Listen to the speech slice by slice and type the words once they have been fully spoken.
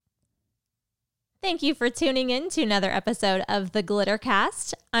Thank you for tuning in to another episode of the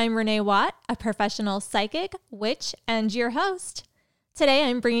Glittercast. I'm Renee Watt, a professional psychic, witch, and your host. Today,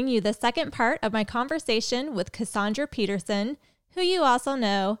 I'm bringing you the second part of my conversation with Cassandra Peterson, who you also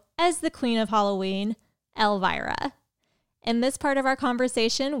know as the Queen of Halloween, Elvira. In this part of our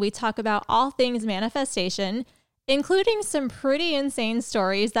conversation, we talk about all things manifestation, including some pretty insane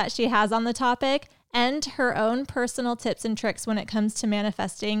stories that she has on the topic and her own personal tips and tricks when it comes to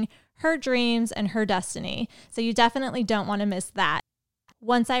manifesting her dreams and her destiny. So you definitely don't want to miss that.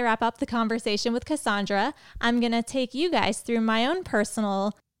 Once I wrap up the conversation with Cassandra, I'm going to take you guys through my own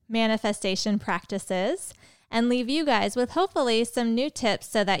personal manifestation practices and leave you guys with hopefully some new tips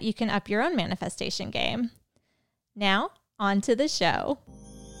so that you can up your own manifestation game. Now, on to the show.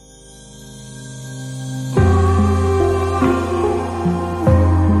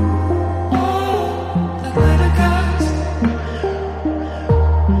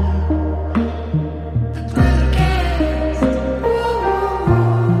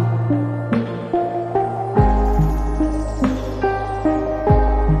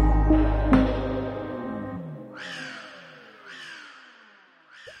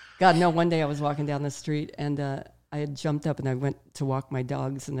 God, no, one day I was walking down the street and I had jumped up and I went to walk my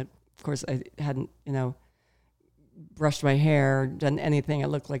dogs. And of course I hadn't, brushed my hair, done anything. I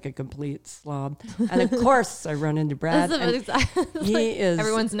looked like a complete slob. And of course I run into Brad. He is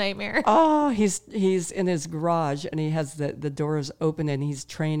everyone's nightmare. Oh, he's in his garage and he has the doors open and he's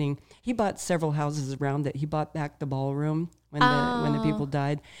training. He bought several houses around it. He bought back the ballroom when the people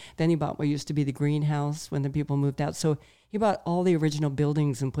died. Then he bought what used to be the greenhouse when the people moved out. So he bought all the original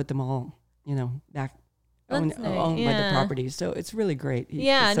buildings and put them all, back owned by the property. So it's really great.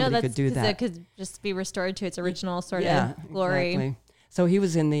 Could do that. It could just be restored to its original sort of glory. Exactly. So he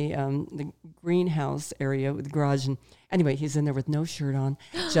was in the greenhouse area with the garage. And anyway, he's in there with no shirt on,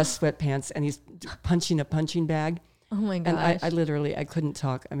 just sweatpants, and he's punching a punching bag. Oh my gosh. And I literally couldn't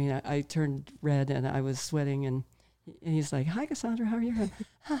talk. I mean, I turned red and I was sweating and he's like, "Hi, Cassandra, how are you?"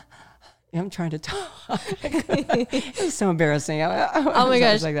 I'm trying to talk. It was so embarrassing. Oh my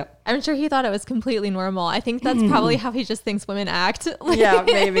gosh. Like that. I'm sure he thought it was completely normal. I think that's probably how he just thinks women act. Yeah,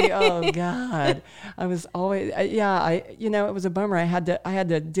 maybe. Oh God. I was always, it was a bummer. I had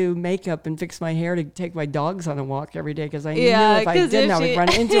to do makeup and fix my hair to take my dogs on a walk every day because I knew if I didn't, I would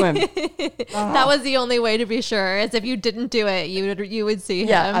run into him. That was the only way to be sure. Is if you didn't do it, you would see him.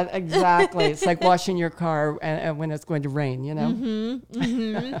 Yeah, exactly. It's like washing your car and when it's going to rain, Mm-hmm.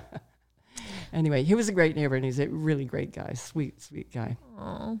 Mm-hmm. Anyway, he was a great neighbor, and he's a really great guy, sweet guy.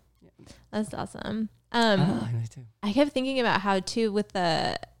 Oh, that's awesome. Me too. I kept thinking about how too with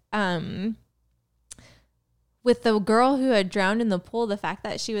the girl who had drowned in the pool, the fact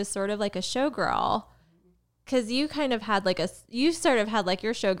that she was sort of like a showgirl, because you kind of had you sort of had like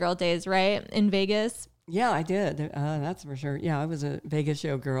your showgirl days, right, in Vegas. Yeah, I did. That's for sure. Yeah, I was a Vegas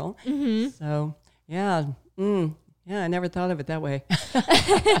showgirl. Mm-hmm. So yeah. Yeah, I never thought of it that way.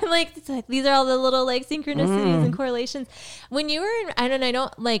 It's like these are all the little synchronicities and correlations. When you were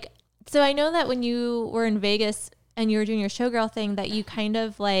so I know that when you were in Vegas and you were doing your showgirl thing that you kind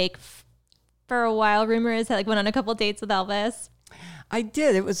of for a while, rumor is that went on a couple dates with Elvis. I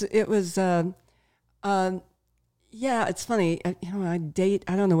did. It was it's funny. I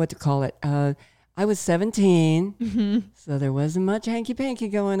don't know what to call it. I was 17, mm-hmm. so there wasn't much hanky-panky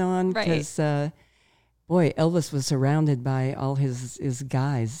going on because, boy, Elvis was surrounded by all his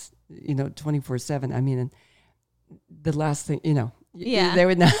guys, 24/7. I mean, and the last thing, they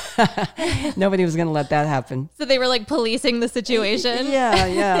would not, nobody was going to let that happen. So they were policing the situation.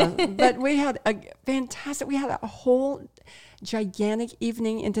 Yeah. But we had a whole gigantic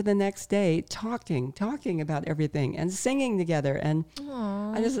evening into the next day talking about everything and singing together. And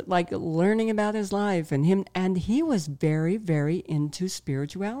Aww. I just learning about his life and him. And he was very, very into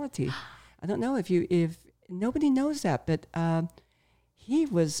spirituality. I don't know if nobody knows that, but he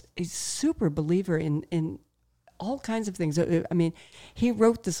was a super believer in all kinds of things. I mean, he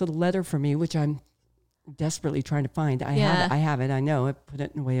wrote this little letter for me, which I'm desperately trying to find. I have it. I know. I put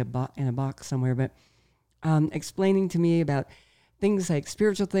it in a box somewhere, but explaining to me about things like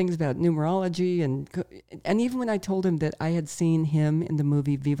spiritual things, about numerology, and even when I told him that I had seen him in the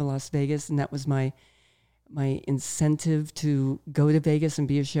movie Viva Las Vegas, and that was my incentive to go to Vegas and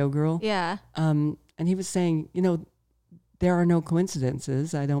be a showgirl. Yeah. And he was saying, there are no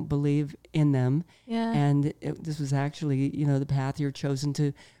coincidences. I don't believe in them. Yeah. And this was actually, the path you're chosen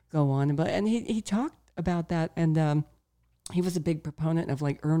to go on. And he talked about that. And he was a big proponent of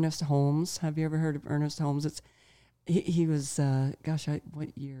Ernest Holmes. Have you ever heard of Ernest Holmes? He was,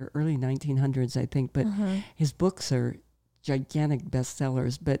 what year? Early 1900s, I think. But his books are gigantic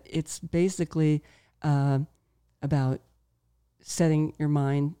bestsellers, but it's basically about setting your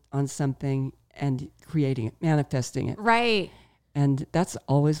mind on something and creating it, manifesting it. Right. And that's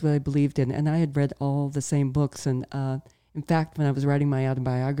always what I believed in. And I had read all the same books. And in fact, when I was writing my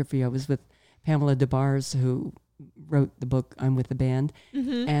autobiography, I was with Pamela DeBars, who wrote the book I'm With the Band.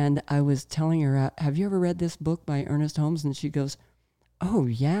 Mm-hmm. And I was telling her, have you ever read this book by Ernest Holmes? And she goes, oh,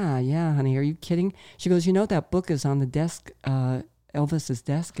 yeah, honey. Are you kidding? She goes, that book is on the desk, Elvis's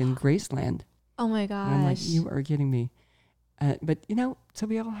desk in Graceland. Oh, my gosh. And I'm like, you are kidding me. But, so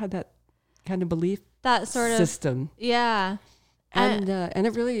we all had that kind of belief that sort system. Yeah. And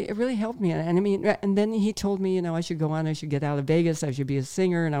it really helped me. And I mean, and then he told me, I should go on, I should get out of Vegas, I should be a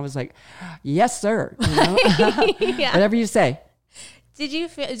singer. And I was like, yes, sir. Yeah. Whatever you say. Did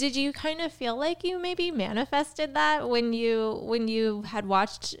you kind of feel like you maybe manifested that when you had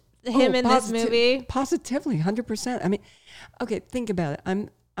watched him in this movie? Positively, 100%. I mean, okay, think about it.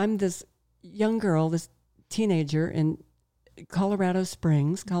 I'm this young girl, this teenager in Colorado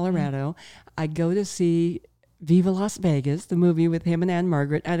Springs, Colorado. I go to see Viva Las Vegas, the movie with him and Anne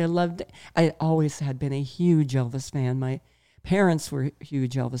Margaret, and I always had been a huge Elvis fan. My parents were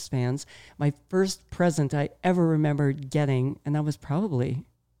huge Elvis fans. My first present I ever remember getting, and I was probably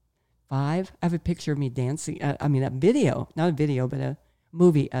 5. I have a picture of me dancing. A video, not a video, but a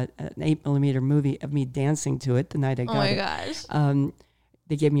movie, an 8mm movie of me dancing to it the night I got it. Oh my gosh.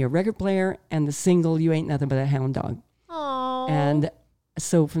 They gave me a record player and the single "You Ain't Nothing But a Hound Dog." Oh. And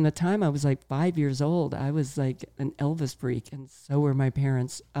so from the time I was like 5 years old, I was like an Elvis freak, and so were my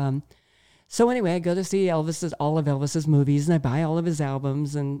parents. So anyway, I go to see all of Elvis's movies, and I buy all of his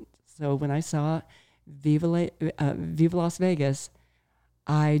albums. And so when I saw Viva Las Vegas,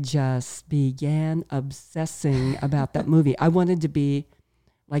 I just began obsessing about that movie. I wanted to be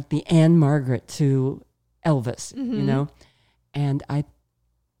like the Anne Margaret to Elvis, and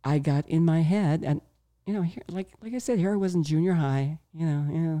I got in my head, and here, like I said, here I was in junior high,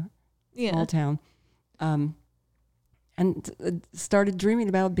 small town, and started dreaming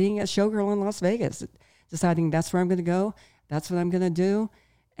about being a showgirl in Las Vegas, deciding that's where I'm going to go, that's what I'm going to do,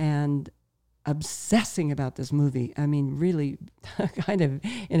 and obsessing about this movie. I mean, really kind of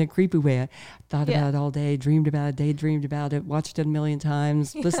in a creepy way. I thought about it all day, dreamed about it, watched it a million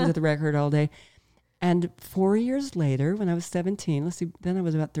times, listened to the record all day. And 4 years later, when I was 17, then I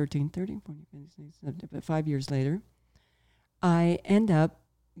was about 13, 14, 5 years later, I end up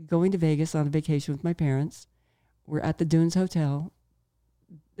going to Vegas on a vacation with my parents. We're at the Dunes Hotel.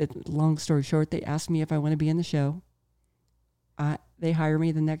 Long story short, they asked me if I want to be in the show. They hire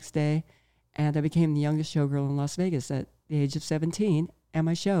me the next day, and I became the youngest showgirl in Las Vegas at the age of 17, and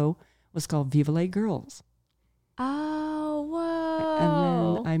my show was called Viva La Girls. Oh, whoa.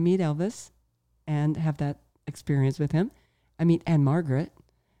 And then I meet Elvis and have that experience with him. I meet Anne Margaret.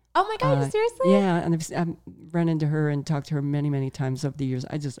 Oh my God, seriously? Yeah, and I've run into her and talked to her many, many times over the years.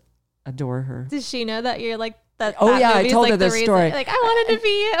 I just adore her. Does she know that you're like that? Oh that yeah, I told like her this story. Like, I wanted to be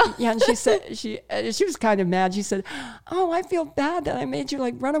you. Yeah, and she said she was kind of mad. She said, "Oh, I feel bad that I made you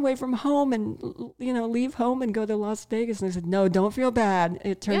like run away from home and leave home and go to Las Vegas." And I said, "No, don't feel bad.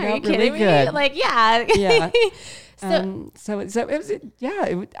 It turned out really good." Me? Like, yeah. Yeah. So it was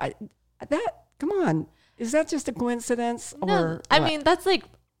come on. Is that just a coincidence? No, or I what? mean,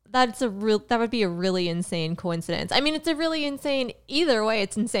 that would be a really insane coincidence. I mean, it's a really insane, either way,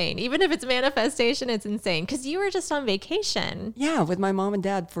 it's insane. Even if it's manifestation, it's insane. Because you were just on vacation. Yeah, with my mom and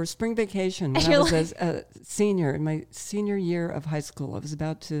dad for spring vacation. When I was a senior, in my senior year of high school. I was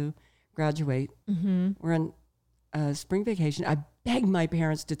about to graduate. Mm-hmm. We're on spring vacation. I begged my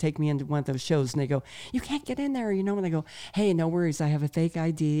parents to take me into one of those shows, and they go, "You can't get in there, And I go, "Hey, no worries. I have a fake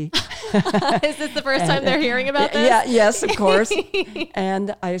ID." Is this the first time they're hearing about this? Yeah, yes, of course.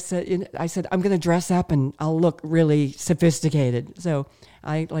 And I said, I'm going to dress up and I'll look really sophisticated. So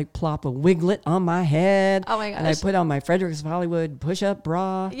I plop a wiglet on my head. Oh my gosh. And I put on my Fredericks of Hollywood push-up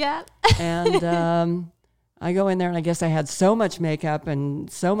bra. Yeah. And I go in there, and I guess I had so much makeup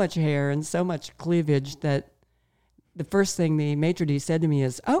and so much hair and so much cleavage that the first thing the maitre d' said to me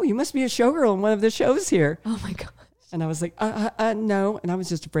is, "Oh, you must be a showgirl in one of the shows here." Oh my God. And I was like, no. And I was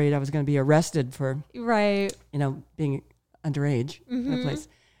just afraid I was going to be arrested for, right, being underage in a place.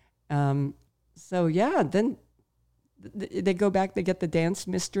 So yeah, then they go back, they get the dance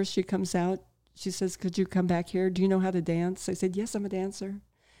mistress. She comes out. She says, "Could you come back here? Do you know how to dance?" I said, "Yes, I'm a dancer."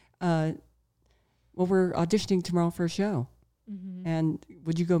 Well, we're auditioning tomorrow for a show. Mm-hmm. And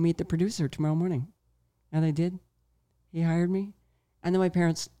would you go meet the producer tomorrow morning? And I did. He hired me. And then my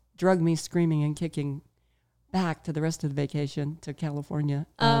parents drugged me screaming and kicking back to the rest of the vacation to California.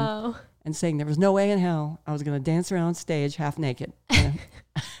 and saying there was no way in hell I was going to dance around stage half naked.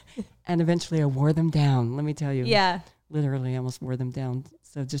 And eventually I wore them down, let me tell you. Yeah. Literally almost wore them down.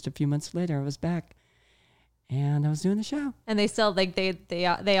 So just a few months later, I was back and I was doing the show. And they still, like,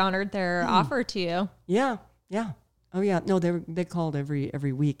 they honored their offer to you. Yeah. Yeah. Oh yeah. No, they called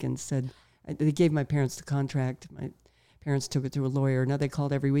every week and said, they gave my parents the contract. My parents took it to a lawyer. No, they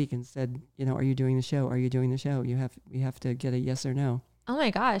called every week and said, are you doing the show? Are you doing the show? You have to get a yes or no. Oh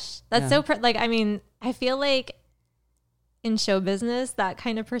my gosh. That's so, I feel like in show business, that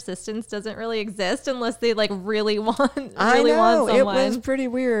kind of persistence doesn't really exist unless they really want someone. It was pretty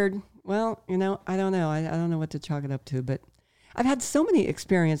weird. Well, I don't know. I don't know what to chalk it up to, but I've had so many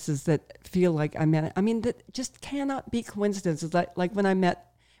experiences that feel like that just cannot be coincidences. Like when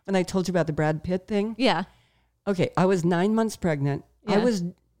I told you about the Brad Pitt thing. Yeah. Okay, I was 9 months pregnant. Yeah.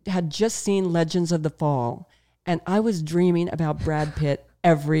 I had just seen Legends of the Fall, and I was dreaming about Brad Pitt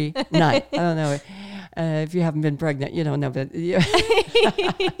every night. I don't know if you haven't been pregnant, you don't know, but you're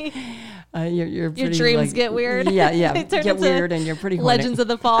your pretty, dreams get weird. Yeah, get weird, and you're pretty horny. Legends of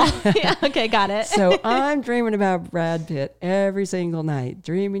the Fall. Yeah, okay, got it. So I'm dreaming about Brad Pitt every single night,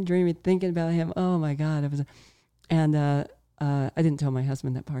 dreaming, thinking about him. Oh my God, I didn't tell my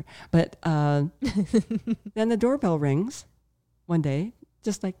husband that part, but then the doorbell rings one day,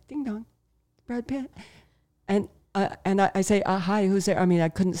 just like ding dong, Brad Pitt, and I say, hi, who's there? I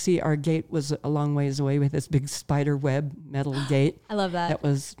couldn't see. Our gate was a long ways away with this big spider web metal gate. I love that. That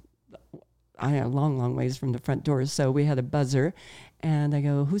was a long ways from the front door. So we had a buzzer, and I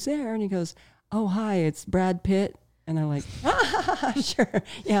go, who's there? And he goes, oh, hi, it's Brad Pitt. And I'm like, sure,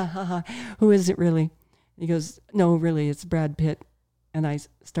 yeah, haha. Who is it really? He goes, no, really, it's Brad Pitt. And I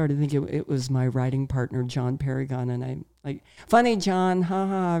started thinking it was my writing partner, John Paragon. And I'm like, funny, John,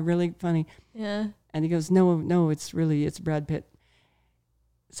 haha, really funny. Yeah. And he goes, no, it's Brad Pitt.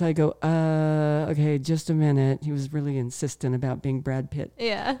 So I go, okay, just a minute. He was really insistent about being Brad Pitt.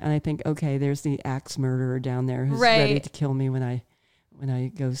 Yeah. And I think, okay, there's the axe murderer down there who's ready to kill me when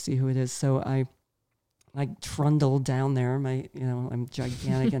I go see who it is. So I trundle down there. I'm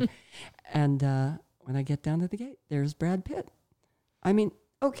gigantic. and when I get down to the gate, there's Brad Pitt.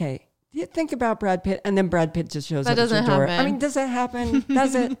 Okay, you think about Brad Pitt, and then Brad Pitt just shows up at your door. Happen. Does that happen?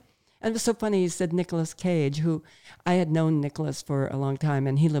 Does it? And it was so funny. He said Nicolas Cage, who I had known Nicolas for a long time,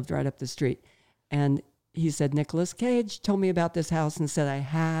 and he lived right up the street. And he said, Nicolas Cage told me about this house and said I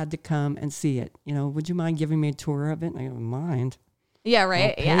had to come and see it. Would you mind giving me a tour of it? And I go, mind. Yeah,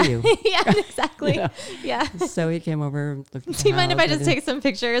 right. I'll pay you. Yeah, exactly. Yeah. So he came over. Do you mind if I just take some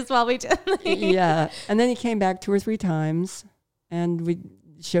pictures while we do? Yeah. And then he came back 2 or 3 times, and we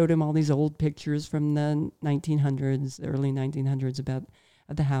showed him all these old pictures from the 1900s, early 1900s about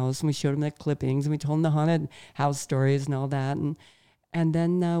the house, and we showed him the clippings, and we told him the haunted house stories and all that, and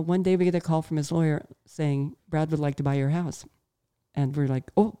then one day we get a call from his lawyer saying Brad would like to buy your house, and we're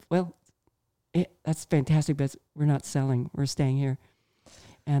like, oh well, that's fantastic, but we're not selling, we're staying here,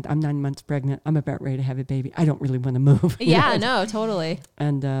 and I'm 9 months pregnant, I'm about ready to have a baby, I don't really want to move. Yeah, no, totally.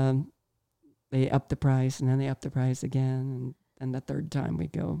 And they upped the price, and then they upped the price again, and the third time we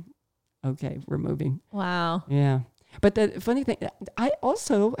go, okay, we're moving. Wow. Yeah. But the funny thing, I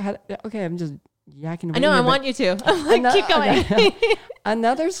also had, okay, I'm just yakking away. I know, I want you to. I'm like, keep going. Okay.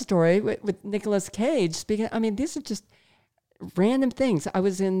 Another story with Nicolas Cage. Speaking, these are just random things. I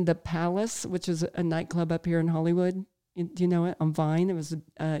was in the Palace, which is a nightclub up here in Hollywood. Do you know it? On Vine. It was,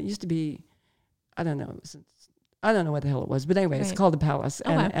 it used to be, I don't know. I don't know what the hell it was. But anyway, It's called the Palace.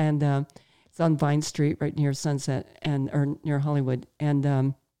 Okay. And it's on Vine Street right near Sunset or near Hollywood.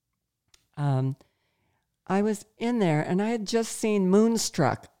 And I was in there, and I had just seen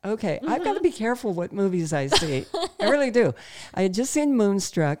Moonstruck. Okay, I've got to be careful what movies I see. I really do. I had just seen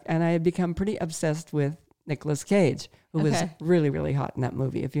Moonstruck, and I had become pretty obsessed with Nicolas Cage, who was really, really hot in that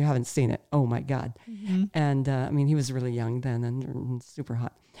movie. If you haven't seen it, oh my God. Mm-hmm. And he was really young then and super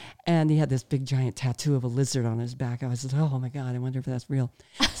hot. And he had this big giant tattoo of a lizard on his back. I was like, oh my God, I wonder if that's real.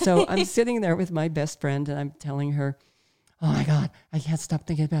 So I'm sitting there with my best friend, and I'm telling her, oh my God, I can't stop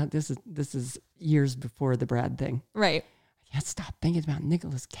thinking about this. This is years before the Brad thing. Right. I can't stop thinking about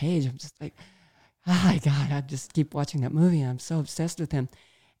Nicolas Cage. I'm just like, oh my God, I just keep watching that movie, and I'm so obsessed with him.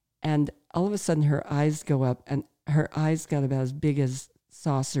 And all of a sudden her eyes go up, and her eyes got about as big as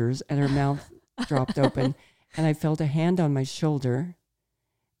saucers, and her mouth dropped open. And I felt a hand on my shoulder,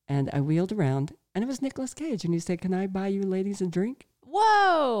 and I wheeled around, and it was Nicolas Cage. And he said, can I buy you ladies a drink?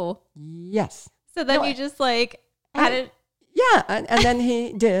 Whoa. Yes. So then you just had it. Yeah, and then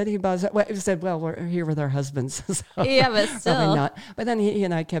he did. He said, "Well, we're here with our husbands." So Yeah, but still. probably not. But then he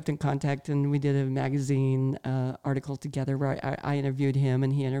and I kept in contact, and we did a magazine article together where I interviewed him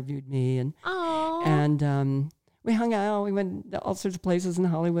and he interviewed me, and we hung out. We went to all sorts of places in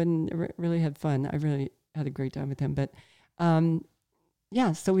Hollywood and really had fun. I really had a great time with him. But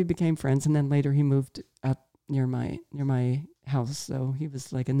yeah, so we became friends, and then later he moved up near my house, so he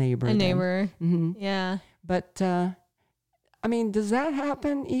was like a neighbor. A neighbor, mm-hmm. Yeah. But I mean, does that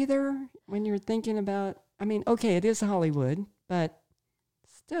happen either when you're thinking about? I mean, okay, it is Hollywood, but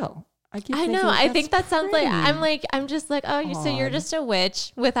still, I know. I think that sounds like I'm just like, oh, so you're just a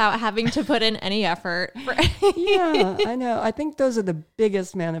witch without having to put in any effort. Yeah, I know. I think those are the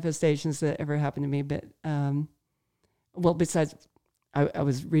biggest manifestations that ever happened to me. But well, besides, I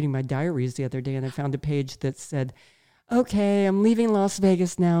was reading my diaries the other day, and I found a page that said, "Okay, I'm leaving Las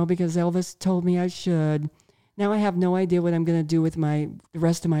Vegas now because Elvis told me I should. Now I have no idea what I'm going to do with the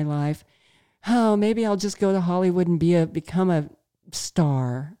rest of my life. Oh, maybe I'll just go to Hollywood and become a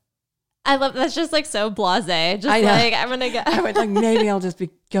star." I love that's just like so blasé. Just like I'm gonna go. I went like maybe I'll just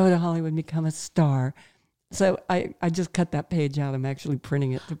go to Hollywood and become a star. So I just cut that page out. I'm actually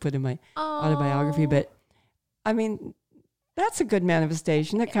printing it to put in my autobiography. But I mean, that's a good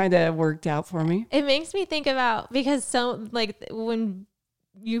manifestation. That kind of worked out for me. It makes me think about because so like when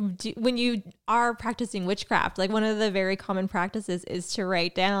you are practicing witchcraft, like one of the very common practices is to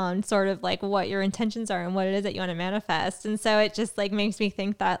write down sort of like what your intentions are and what it is that you want to manifest. And so it just like makes me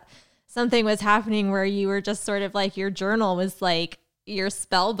think that something was happening where you were just sort of like your journal was like your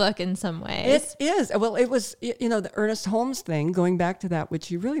spell book in some ways. It is. Well, it was, the Ernest Holmes thing, going back to that,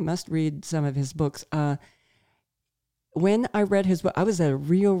 which you really must read some of his books. When I read his book, I was at a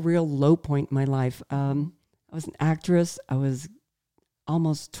real, real low point in my life. I was an actress. I was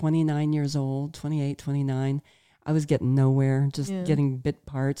almost 29 years old, 28, 29. I was getting nowhere, just getting bit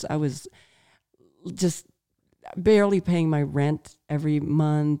parts. I was just barely paying my rent every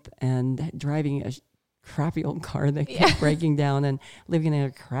month and driving a crappy old car that kept breaking down and living in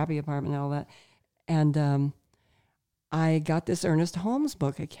a crappy apartment and all that. And I got this Ernest Holmes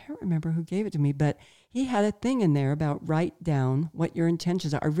book. I can't remember who gave it to me, but he had a thing in there about write down what your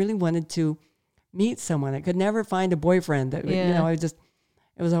intentions are. I really wanted to meet someone. I could never find a boyfriend. That it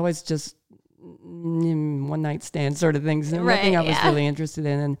was always just one night stand sort of things. Nothing I was really interested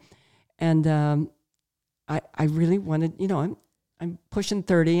in. And I really wanted, I'm pushing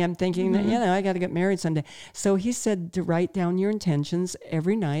 30. I'm thinking that, I got to get married someday. So he said to write down your intentions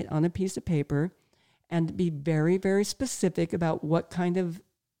every night on a piece of paper and be very, very specific about what kind of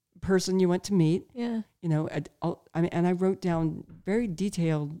person you want to meet. Yeah. And I wrote down very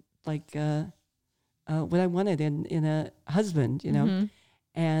detailed, like what I wanted in a husband,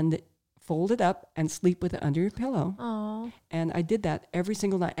 and fold it up and sleep with it under your pillow. Aww. And I did that every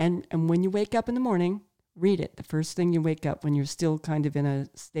single night. And when you wake up in the morning, read it. The first thing you wake up when you're still kind of in a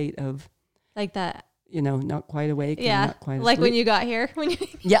state of like that, not quite awake. Yeah. And not quite like asleep. when you got here.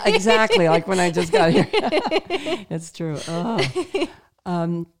 Yeah, exactly. Like when I just got here. It's true.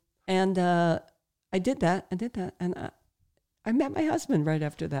 Oh. And I did that. And I met my husband right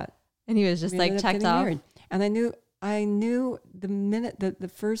after that. And he was just like checked off. Married. And I knew the minute that the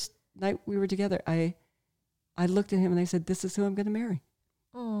first night we were together, I looked at him and I said, "This is who I'm going to marry."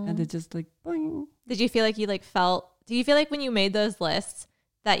 Aww. And it just like, boing. Did you feel like do you feel like when you made those lists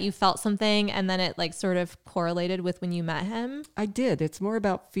that you felt something and then it like sort of correlated with when you met him? I did. It's more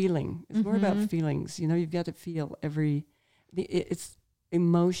about feeling. It's more about feelings. You've got to feel it's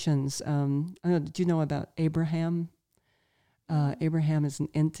emotions. I don't know, did you know about Abraham? Abraham is an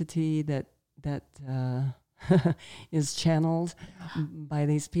entity that is channeled by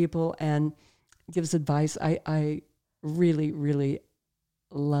these people and gives advice. I really, really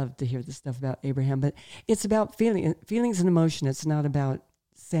love to hear this stuff about Abraham, but it's about feelings and emotion. It's not about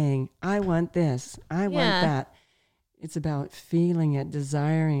saying, "I want this, I want that." It's about feeling it,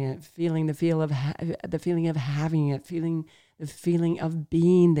 desiring it, feeling the feeling of having it, feeling the feeling of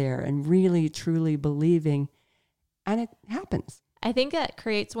being there, and really, truly believing, and it happens. I think that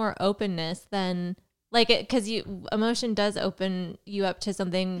creates more openness than because emotion does open you up to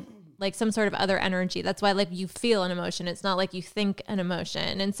something like some sort of other energy. That's why you feel an emotion. It's not like you think an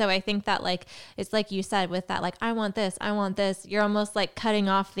emotion. And so I think that it's like you said with that, I want this, you're almost cutting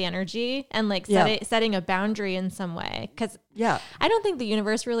off the energy and setting a boundary in some way. Cause I don't think the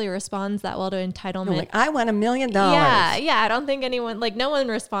universe really responds that well to entitlement. I want $1 million. Yeah. I don't think anyone, no one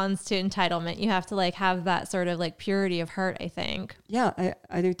responds to entitlement. You have to have that sort of purity of heart, I think. Yeah,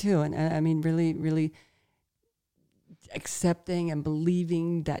 I do too. And I mean, really, really accepting and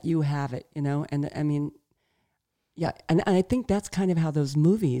believing that you have it, and I mean, Yeah, and I think that's kind of how those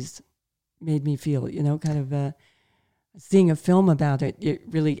movies made me feel, kind of seeing a film about it, it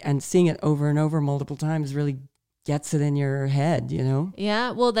really, and seeing it over and over multiple times really gets it in your head,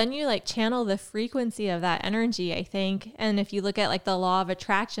 Yeah. Well, then you like channel the frequency of that energy, I think. And if you look at like the law of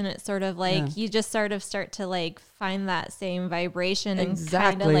attraction, it's sort of like you just sort of start to like find that same vibration and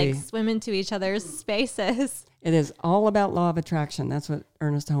kind of like swim into each other's spaces. It is all about law of attraction. That's what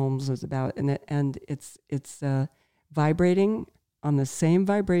Ernest Holmes was about. And it's vibrating on the same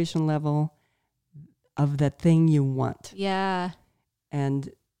vibration level of the thing you want. Yeah.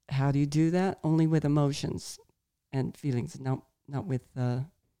 And how do you do that? Only with emotions and feelings, not with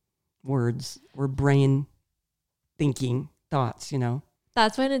words or brain thinking thoughts,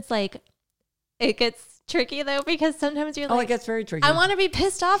 That's when it's like, it gets tricky though, because sometimes you're like, it gets very tricky. I want to be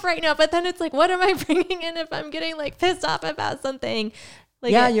pissed off right now, but then it's like, what am I bringing in if I'm getting like pissed off about something?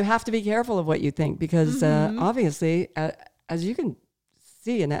 Like, you have to be careful of what you think, because obviously, as you can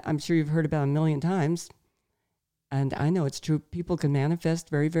see, and I'm sure you've heard about a million times, and I know it's true, people can manifest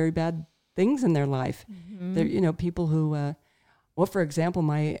very, very bad things in their life. There, people who, for example,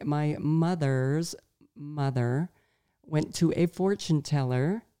 my mother's mother went to a fortune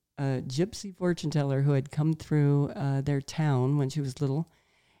teller, a gypsy fortune teller who had come through their town when she was little,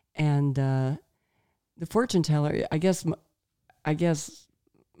 and the fortune teller, I guess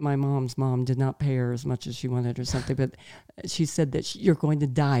my mom's mom did not pay her as much as she wanted or something, but she said that you're going to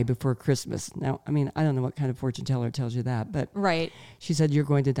die before Christmas. Now, I mean, I don't know what kind of fortune teller tells you that, but right. She said, you're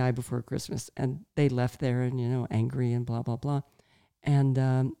going to die before Christmas. And they left there and, angry and blah, blah, blah. And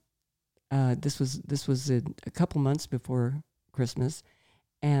this was a couple months before Christmas.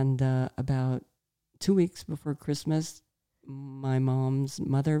 And about 2 weeks before Christmas, my mom's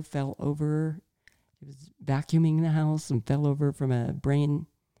mother fell over. She was vacuuming the house and fell over from a brain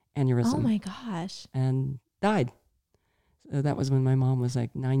aneurysm. Oh my gosh. And died. So that was when my mom was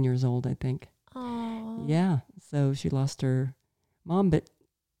like 9 years old, I think. Oh. Yeah. So she lost her mom, but,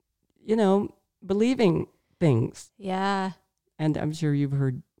 believing things. Yeah. And I'm sure you've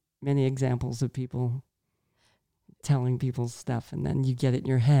heard many examples of people telling people stuff, and then you get it in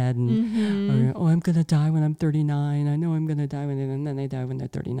your head, and I'm going to die when I'm 39. I know I'm going to die and then they die when they're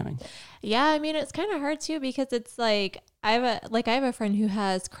 39. Yeah, I mean, it's kind of hard too, because it's like I have a friend who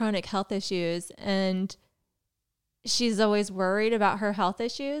has chronic health issues, and she's always worried about her health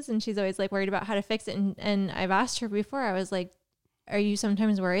issues, and she's always like worried about how to fix it. And I've asked her before, I was like, are you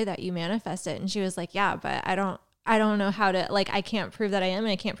sometimes worried that you manifest it? And she was like, yeah, but I don't know how to, like, I can't prove that I am,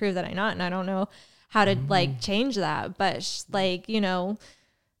 and I can't prove that I'm not, and I don't know how to like change that. But she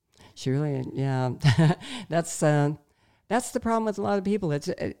really, yeah, that's the problem with a lot of people.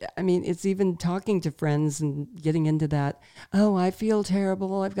 It's even talking to friends and getting into that. Oh, I feel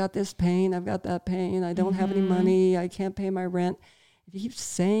terrible. I've got this pain. I've got that pain. I don't have any money. I can't pay my rent. If you keep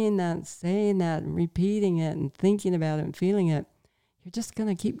saying that and repeating it and thinking about it and feeling it, you're just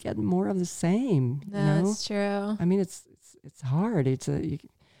going to keep getting more of the same. That's true. I mean, it's hard.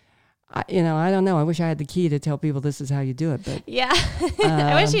 I don't know. I wish I had the key to tell people this is how you do it, but yeah,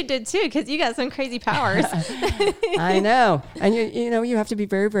 I wish you did too, because you got some crazy powers. I know, and you have to be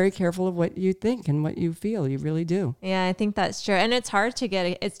very, very careful of what you think and what you feel. You really do. Yeah, I think that's true, and it's hard to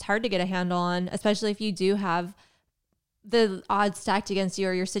get a handle on, especially if you do have the odds stacked against you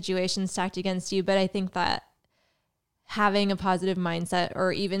or your situation stacked against you. But I think that having a positive mindset,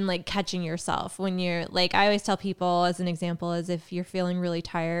 or even like catching yourself when you're like, I always tell people as an example, is if you're feeling really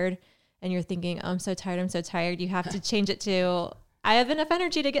tired and you're thinking, oh, I'm so tired, you have to change it to, I have enough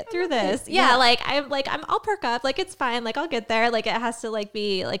energy to get through this. Yeah. I'll perk up. Like, it's fine. Like, I'll get there. Like, it has to like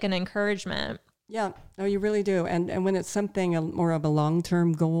be like an encouragement. Yeah. No, you really do. And when it's something more of a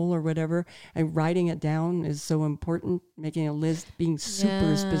long-term goal or whatever, and writing it down is so important, making a list, being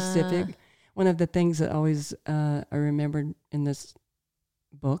super specific. One of the things that always I remembered in this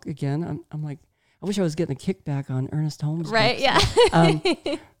book, again, I'm like, I wish I was getting a kickback on Ernest Holmes. Right, books.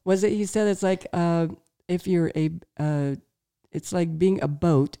 Yeah. Was it, he said, it's like if you're it's like being a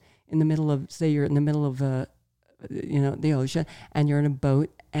boat in the middle of, say you're in the middle of the ocean, and you're in a boat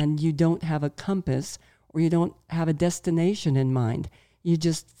and you don't have a compass, or you don't have a destination in mind. You're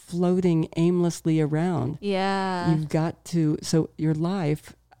just floating aimlessly around. Yeah. You've got to, so your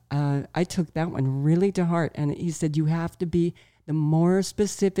life, I took that one really to heart. And he said, you have to be, the more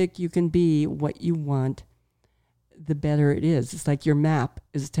specific you can be what you want, the better it is. It's like your map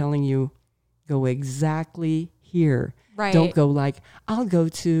is telling you, go exactly here. Right. Don't go like, I'll go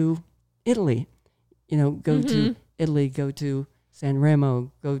to Italy. Go to Italy, go to San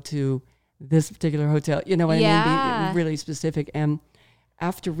Remo, go to this particular hotel. I mean? Be really specific. And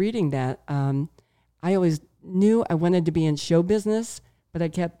after reading that, I always knew I wanted to be in show business, but I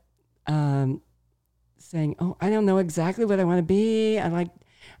kept saying, "Oh, I don't know exactly what I want to be. I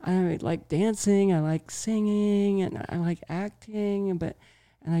like dancing, I like singing, and I like acting, and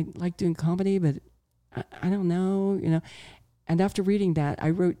I like doing comedy, but I don't know, you know." And after reading that,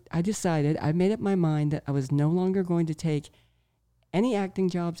 I decided, I made up my mind that I was no longer going to take any acting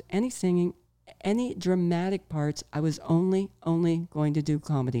jobs, any singing, any dramatic parts. I was only going to do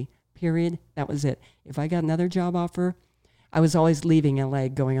comedy, period. That was it. If I got another job offer, I was always leaving LA,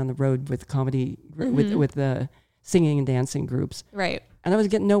 going on the road with comedy, with the singing and dancing groups. Right. And I was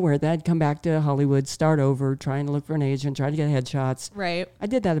getting nowhere. Then I'd come back to Hollywood, start over, trying to look for an agent, try to get headshots. Right. I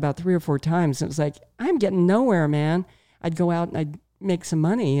did that about 3 or 4 times. And it was like, I'm getting nowhere, man. I'd go out and I'd make some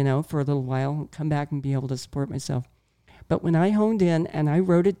money, you know, for a little while, come back and be able to support myself. But when I honed in and I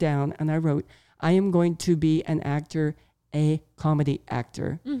wrote it down and I wrote, I am going to be an actor, a comedy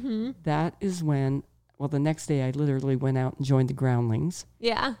actor. Mm-hmm. That is when, well, the next day I literally went out and joined the Groundlings.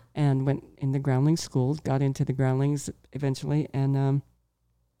 Yeah. And went in the Groundlings school, got into the Groundlings eventually, and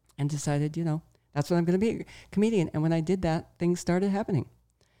decided, you know, that's what I'm going to be, a comedian. And when I did that, things started happening.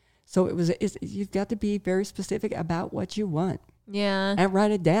 So you've got to be very specific about what you want. Yeah. And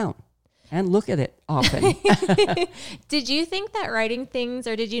write it down and look at it often. Did you think that writing things,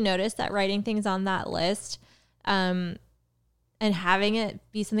 or did you notice that writing things on that list and having it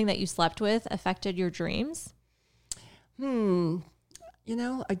be something that you slept with affected your dreams? You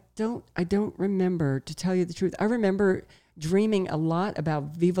know, I don't remember, to tell you the truth. I remember dreaming a lot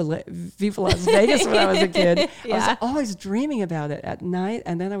about Viva Las Vegas when I was a kid. Yeah. I was always dreaming about it at night,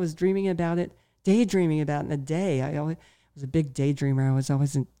 and then I was dreaming about it, daydreaming about it in the day. I was a big daydreamer. I was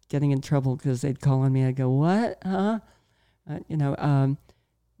always getting in trouble because they'd call on me. I'd go, "What? Huh?" You know,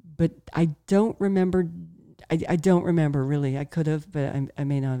 but I don't remember. I don't remember, really. I could have, but I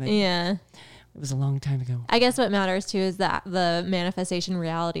may not have. Yeah. It was a long time ago. I guess what matters too is that the manifestation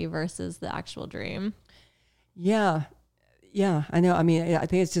reality versus the actual dream. Yeah. Yeah, I know. I mean, I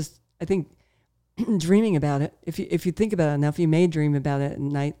think dreaming about it, if you think about it enough, you may dream about it at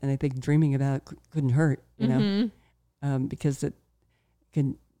night, and I think dreaming about it couldn't hurt, you know, because it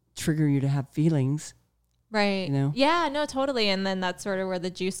can trigger you to have feelings. Right. You know? Yeah, no, totally. And then that's sort of where the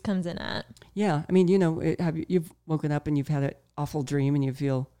juice comes in at. Yeah. I mean, you know, you've woken up and you've had an awful dream and you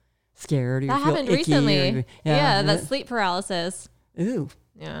feel scared, or that you feel happened icky, recently. Yeah, that sleep paralysis. Ooh.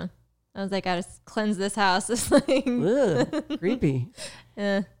 Yeah. I was like, I just cleanse this house. It's like, ugh, creepy.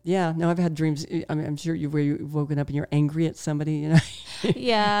 Yeah. No, I've had dreams. I mean, I'm sure where you've woken up and you're angry at somebody, you know.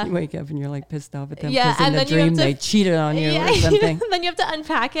 Yeah. You wake up and you're like pissed off at them. Yeah. And in the dream they cheated on you or something. Then you have to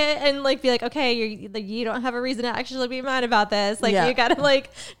unpack it and like be like, okay, you don't have a reason to actually be mad about this. Like you got to like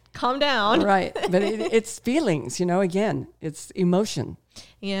calm down. Right. But it's feelings, you know, again, it's emotion.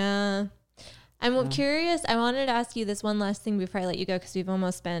 Yeah. I'm curious. I wanted to ask you this one last thing before I let you go, because we've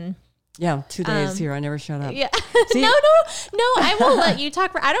almost been... Yeah, 2 days here. I never shut up. Yeah. No, I won't let you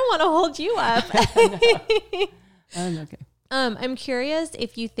talk. I don't want to hold you up. Okay. I'm curious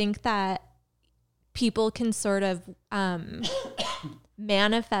if you think that people can sort of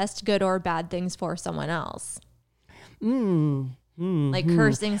manifest good or bad things for someone else. Like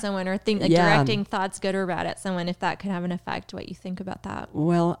cursing someone or directing thoughts good or bad at someone, if that could have an effect. What you think about that?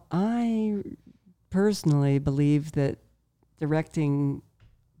 Well, I personally believe that directing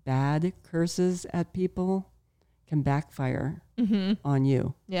bad curses at people can backfire on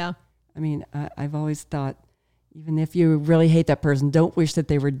you. Yeah. I mean, I've always thought, even if you really hate that person, don't wish that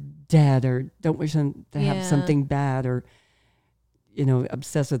they were dead, or don't wish them to have something bad, or, you know,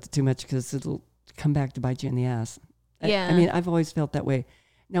 obsess with it too much, because it'll come back to bite you in the ass. Yeah. I mean, I've always felt that way.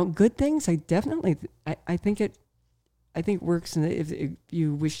 Now, good things, I definitely, I think it works. And if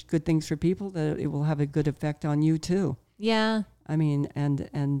you wish good things for people, that it will have a good effect on you too. Yeah. I mean,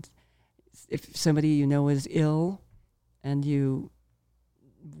 and if somebody you know is ill, and you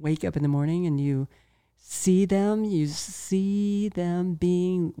wake up in the morning and you see them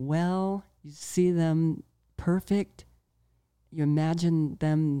being well, you see them perfect, you imagine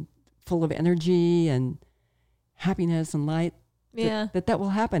them full of energy and happiness and light, that will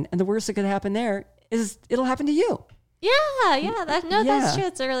happen. And the worst that could happen there is it'll happen to you. Yeah. That's true.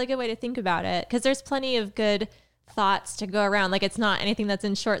 It's a really good way to think about it, because there's plenty of good thoughts to go around. Like, it's not anything that's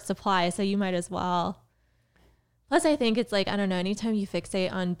in short supply, so you might as well. Plus, I think it's like, I don't know, anytime you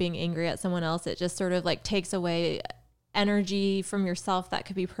fixate on being angry at someone else, it just sort of like takes away energy from yourself that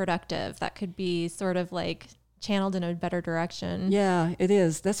could be productive, that could be sort of like channeled in a better direction. Yeah, it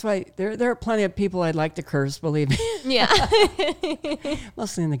is. That's why there are plenty of people I'd like to curse, believe me. Yeah.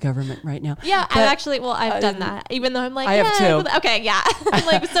 Mostly in the government right now. Yeah, I've done that. Even though I'm like, I have too. Okay, yeah. I'm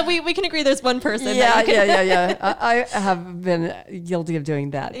like, so we can agree there's one person. Yeah. I have been guilty of doing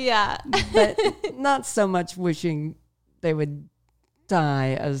that. Yeah. But not so much wishing they would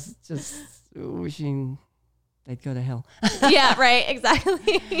die as just wishing they'd go to hell. Yeah, right.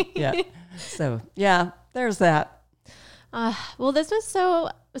 Exactly. Yeah. So, yeah, there's that. Well, this was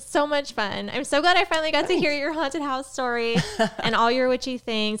so much fun. I'm so glad I finally got to hear your haunted house story and all your witchy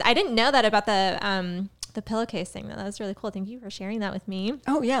things. I didn't know that about the pillowcase thing. That was really cool. Thank you for sharing that with me.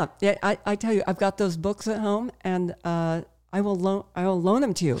 Oh yeah. I tell you, I've got those books at home, and I will loan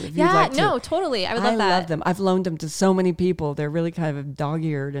them to you if you'd like to. No, totally. I would love that. I love them. I've loaned them to so many people. They're really kind of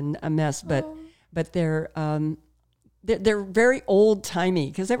dog-eared and a mess, but they're very old timey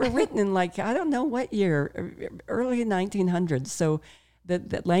because they were written in like, I don't know what year, early 1900s. So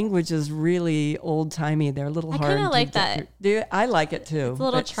the language is really old timey. They're a little hard. I kind of like that. I like it too. It's a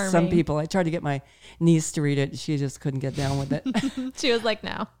little charming. Some people, I tried to get my niece to read it. She just couldn't get down with it. She was like,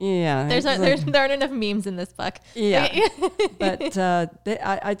 no. Yeah. There aren't enough memes in this book. Yeah. But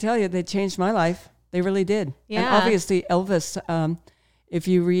I tell you, they changed my life. They really did. Yeah. And obviously Elvis, if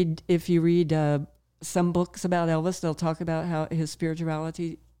you read some books about Elvis, they'll talk about how his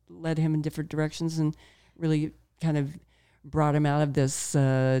spirituality led him in different directions and really kind of brought him out of this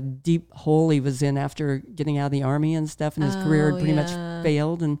deep hole he was in after getting out of the army and stuff, and his career had pretty much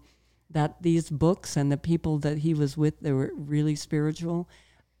failed, and that these books and the people that he was with, they were really spiritual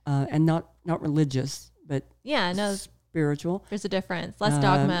and not religious, but spiritual. There's a difference. Less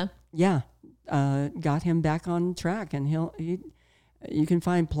dogma. Got him back on track, and you can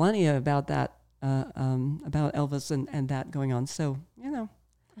find plenty about that. About Elvis and that going on. So,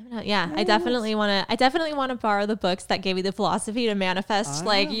 I definitely want to borrow the books that gave you the philosophy to manifest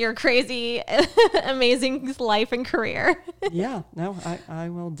your crazy, amazing life and career. I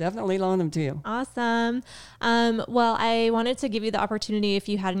will definitely loan them to you. Awesome. Well, I wanted to give you the opportunity if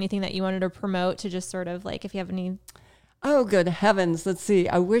you had anything that you wanted to promote to just sort of like, if you have any. Oh, good heavens. Let's see.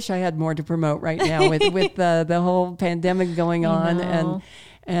 I wish I had more to promote right now with the whole pandemic going on.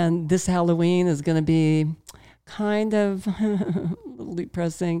 And this Halloween is going to be kind of a little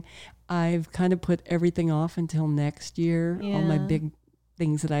depressing. I've kind of put everything off until next year. All my big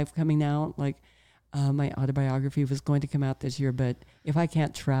things that I have coming out, like my autobiography was going to come out this year, but if I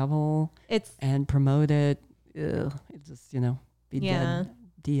can't travel and promote it, it's just, be dead.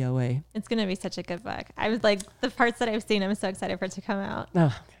 DOA. It's going to be such a good book. I was like, the parts that I've seen, I'm so excited for it to come out.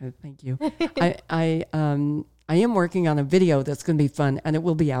 Oh, okay, thank you. I am working on a video that's going to be fun, and it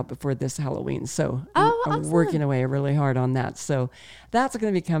will be out before this Halloween. So I'm working away really hard on that. So that's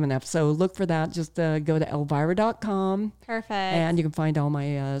going to be coming up. So look for that. Just go to elvira.com. Perfect. And you can find all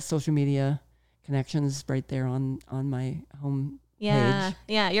my social media connections right there on my home page.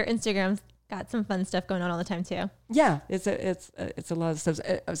 Yeah. Your Instagram's got some fun stuff going on all the time too. Yeah, it's a lot of stuff.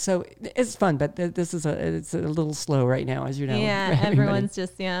 So it's fun, but it's a little slow right now, as you know. Yeah, everyone's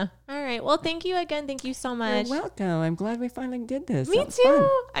just All right. Well, thank you again. Thank you so much. You're welcome. I'm glad we finally did this. Me too. Fun.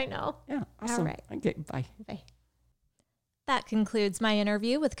 I know. Yeah. Awesome. All right. Okay. Bye. Bye. That concludes my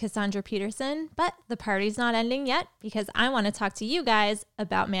interview with Cassandra Peterson, but the party's not ending yet because I want to talk to you guys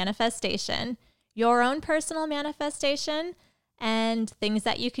about manifestation, your own personal manifestation, and things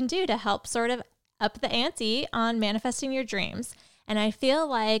that you can do to help sort of up the ante on manifesting your dreams. And I feel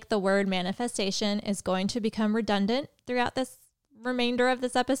like the word manifestation is going to become redundant throughout this remainder of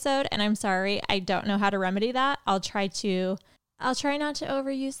this episode. And I'm sorry, I don't know how to remedy that. I'll try not to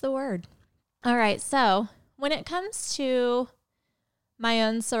overuse the word. All right. So when it comes to my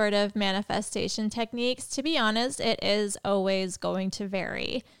own sort of manifestation techniques, to be honest, it is always going to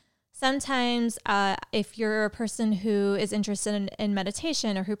vary. Sometimes if you're a person who is interested in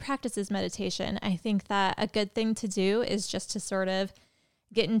meditation or who practices meditation, I think that a good thing to do is just to sort of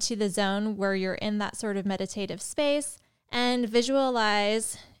get into the zone where you're in that sort of meditative space and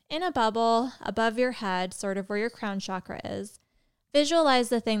visualize in a bubble above your head, sort of where your crown chakra is. Visualize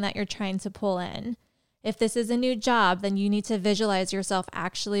the thing that you're trying to pull in. If this is a new job, then you need to visualize yourself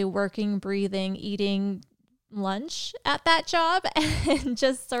actually working, breathing, eating lunch at that job, and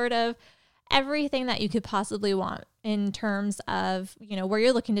just sort of everything that you could possibly want in terms of, where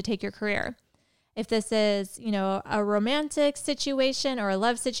you're looking to take your career. If this is, a romantic situation or a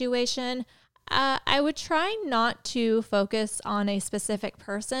love situation, I would try not to focus on a specific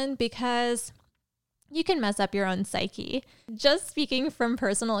person because you can mess up your own psyche. Just speaking from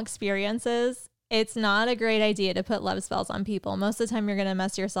personal experiences, it's not a great idea to put love spells on people. Most of the time, you're going to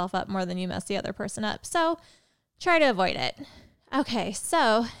mess yourself up more than you mess the other person up. So try to avoid it. Okay,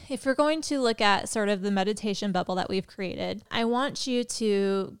 so if we're going to look at sort of the meditation bubble that we've created, I want you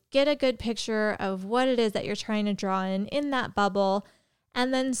to get a good picture of what it is that you're trying to draw in that bubble,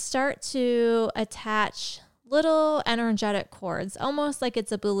 and then start to attach little energetic cords, almost like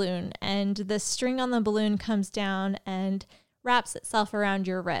it's a balloon, and the string on the balloon comes down and wraps itself around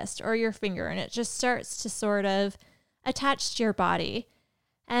your wrist or your finger, and it just starts to sort of attach to your body.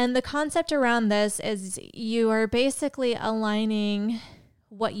 And the concept around this is you are basically aligning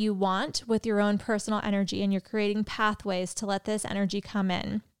what you want with your own personal energy, and you're creating pathways to let this energy come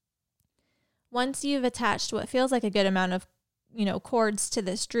in. Once you've attached what feels like a good amount of, cords to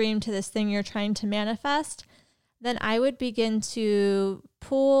this dream, to this thing you're trying to manifest, then I would begin to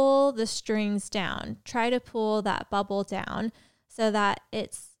pull the strings down. Try to pull that bubble down so that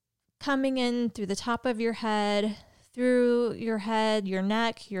it's coming in through the top of your head, through your head, your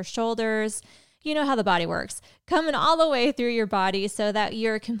neck, your shoulders. You know how the body works. Coming all the way through your body so that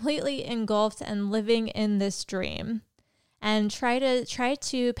you're completely engulfed and living in this dream. And try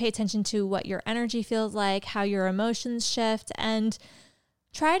to pay attention to what your energy feels like, how your emotions shift, and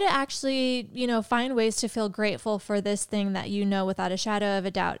try to actually, find ways to feel grateful for this thing that without a shadow of a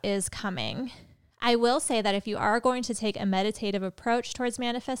doubt is coming. I will say that if you are going to take a meditative approach towards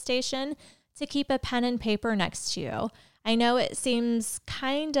manifestation, to keep a pen and paper next to you. I know it seems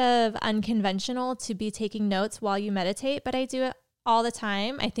kind of unconventional to be taking notes while you meditate, but I do it all the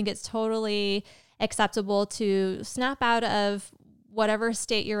time. I think it's totally acceptable to snap out of whatever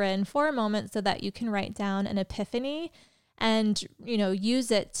state you're in for a moment so that you can write down an epiphany and,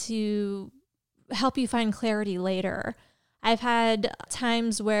 use it to help you find clarity later. I've had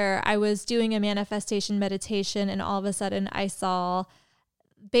times where I was doing a manifestation meditation and all of a sudden I saw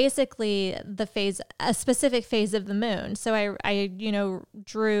basically a specific phase of the moon. So I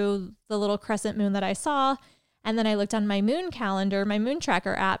drew the little crescent moon that I saw, and then I looked on my moon calendar, my moon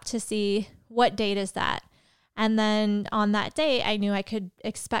tracker app, to see what date is that. And then on that day, I knew I could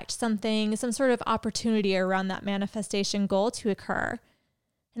expect some sort of opportunity around that manifestation goal to occur.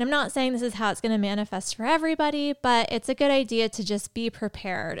 And I'm not saying this is how it's going to manifest for everybody, but it's a good idea to just be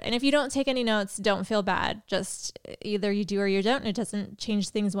prepared. And if you don't take any notes, don't feel bad. Just either you do or you don't. It doesn't change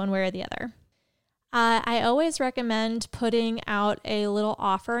things one way or the other. I always recommend putting out a little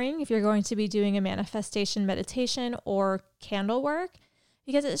offering if you're going to be doing a manifestation meditation or candle work,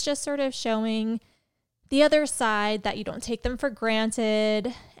 because it's just sort of showing the other side that you don't take them for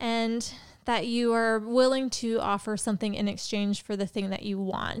granted and that you are willing to offer something in exchange for the thing that you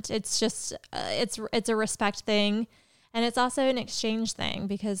want. It's just, it's a respect thing. And it's also an exchange thing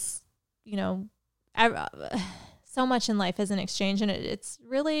because, so much in life is an exchange, and it's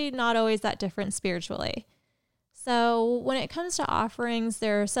really not always that different spiritually. So when it comes to offerings,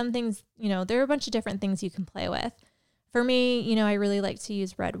 there are some things, there are a bunch of different things you can play with. For me, I really like to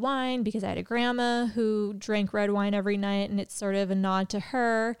use red wine because I had a grandma who drank red wine every night, and it's sort of a nod to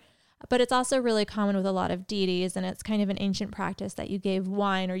her. But it's also really common with a lot of deities, and it's kind of an ancient practice that you gave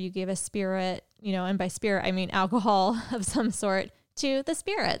wine or you gave a spirit, and by spirit, I mean alcohol of some sort, to the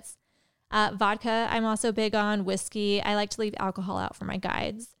spirits. Vodka, I'm also big on. Whiskey, I like to leave alcohol out for my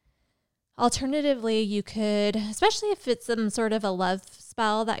guides. Alternatively, you could, especially if it's some sort of a love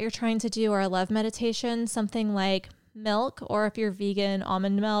spell that you're trying to do or a love meditation, something like milk, or if you're vegan,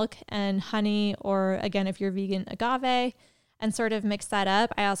 almond milk and honey, or again, if you're vegan, agave, and sort of mix that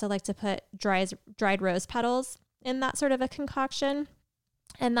up. I also like to put dried rose petals in that sort of a concoction.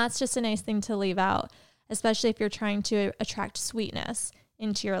 And that's just a nice thing to leave out, especially if you're trying to attract sweetness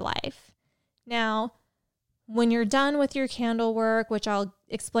into your life. Now, when you're done with your candle work, which I'll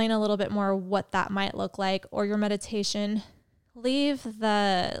explain a little bit more what that might look like, or your meditation, leave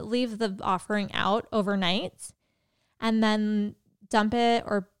the offering out overnight and then dump it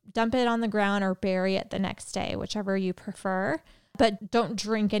on the ground or bury it the next day, whichever you prefer. But don't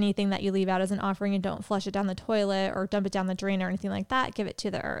drink anything that you leave out as an offering, and don't flush it down the toilet or dump it down the drain or anything like that. Give it to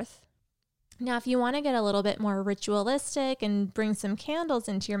the earth. Now, if you want to get a little bit more ritualistic and bring some candles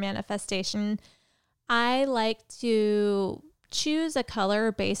into your manifestation, I like to choose a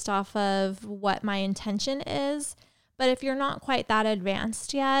color based off of what my intention is. But if you're not quite that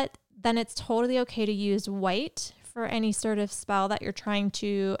advanced yet, then it's totally okay to use white for any sort of spell that you're trying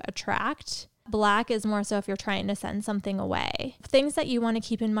to attract. Black is more so if you're trying to send something away. Things that you want to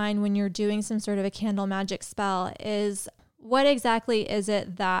keep in mind when you're doing some sort of a candle magic spell is, what exactly is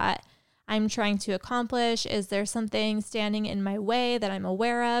it that I'm trying to accomplish? Is there something standing in my way that I'm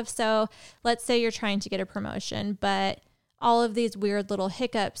aware of? So let's say you're trying to get a promotion, but all of these weird little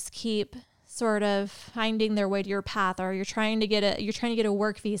hiccups keep sort of finding their way to your path, or you're trying to get a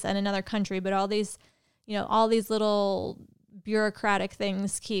work visa in another country, but all these all these little bureaucratic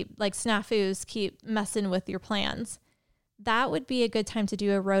things snafus keep messing with your plans, that would be a good time to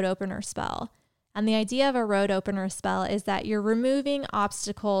do a road opener spell. And the idea of a road opener spell is that you're removing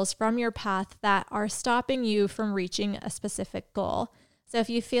obstacles from your path that are stopping you from reaching a specific goal. So if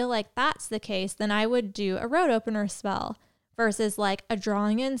you feel like that's the case, then I would do a road opener spell versus like a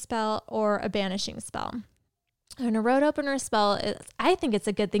drawing in spell or a banishing spell. And a road opener spell, I think it's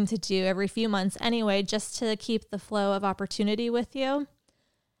a good thing to do every few months anyway, just to keep the flow of opportunity with you.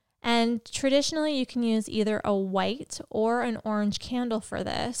 And traditionally, you can use either a white or an orange candle for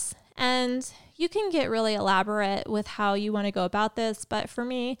this. And you can get really elaborate with how you want to go about this. But for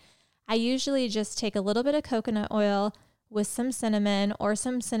me, I usually just take a little bit of coconut oil with some cinnamon or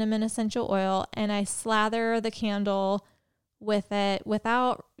some cinnamon essential oil, and I slather the candle with it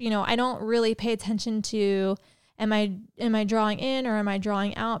without, I don't really pay attention to am I drawing in or am I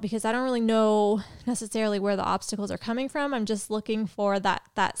drawing out, because I don't really know necessarily where the obstacles are coming from. I'm just looking for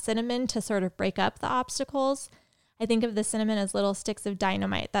that cinnamon to sort of break up the obstacles. I think of the cinnamon as little sticks of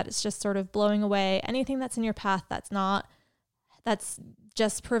dynamite that it's just sort of blowing away anything that's in your path that's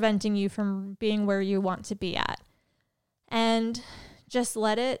just preventing you from being where you want to be at. And just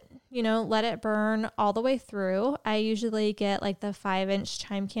let it burn all the way through. I usually get like the 5-inch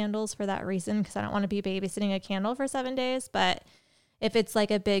chime candles for that reason, because I don't want to be babysitting a candle for 7 days. But if it's like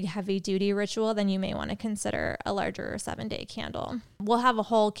a big heavy duty ritual, then you may want to consider a larger 7-day candle. We'll have a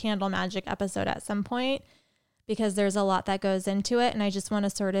whole candle magic episode at some point, because there's a lot that goes into it. And I just want to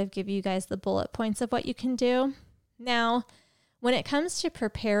sort of give you guys the bullet points of what you can do. Now, when it comes to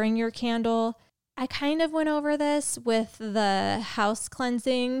preparing your candle, I kind of went over this with the house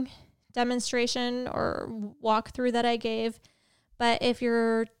cleansing demonstration or walkthrough that I gave. But if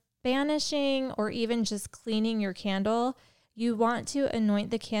you're banishing or even just cleaning your candle, you want to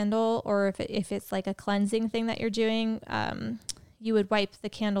anoint the candle, or if it's like a cleansing thing that you're doing, you would wipe the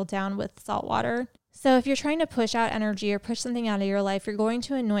candle down with salt water. So if you're trying to push out energy or push something out of your life, you're going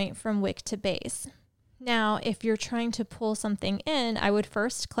to anoint from wick to base. Now, if you're trying to pull something in, I would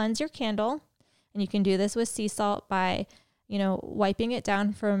first cleanse your candle. And you can do this with sea salt by, wiping it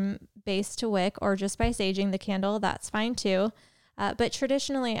down from base to wick, or just by saging the candle. That's fine too. But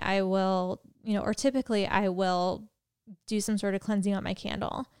traditionally I will, or typically I will do some sort of cleansing on my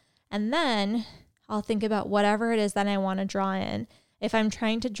candle. And then I'll think about whatever it is that I want to draw in. If I'm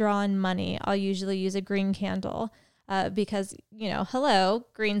trying to draw in money, I'll usually use a green candle because,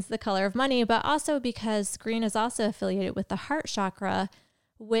 green's the color of money, but also because green is also affiliated with the heart chakra,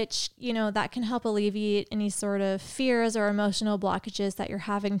 which, that can help alleviate any sort of fears or emotional blockages that you're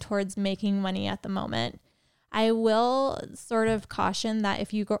having towards making money at the moment. I will sort of caution that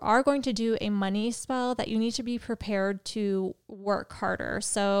if you are going to do a money spell, that you need to be prepared to work harder.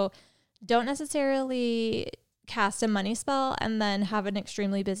 So don't necessarily cast a money spell and then have an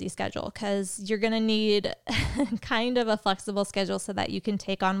extremely busy schedule, because you're going to need kind of a flexible schedule so that you can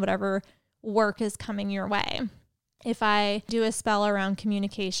take on whatever work is coming your way. If I do a spell around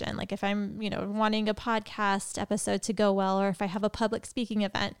communication, like if I'm, wanting a podcast episode to go well, or if I have a public speaking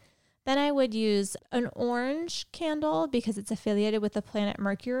event, then I would use an orange candle because it's affiliated with the planet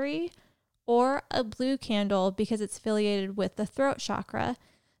Mercury, or a blue candle because it's affiliated with the throat chakra.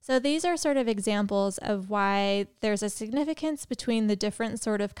 So these are sort of examples of why there's a significance between the different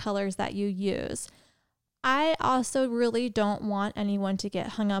sort of colors that you use. I also really don't want anyone to get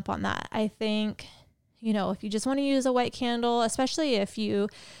hung up on that. I think, if you just want to use a white candle, especially I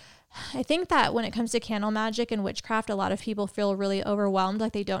think that when it comes to candle magic and witchcraft, a lot of people feel really overwhelmed,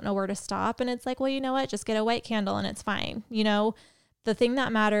 like they don't know where to stop. And it's like, well, you know what? Just get a white candle and it's fine. The thing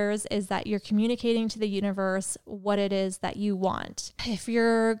that matters is that you're communicating to the universe what it is that you want. If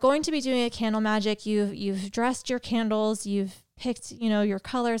you're going to be doing a candle magic, you've dressed your candles, you've picked, your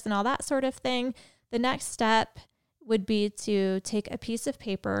colors and all that sort of thing. The next step would be to take a piece of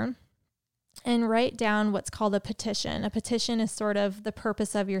paper and write down what's called a petition. A petition is sort of the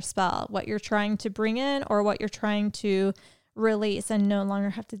purpose of your spell, what you're trying to bring in or what you're trying to release and no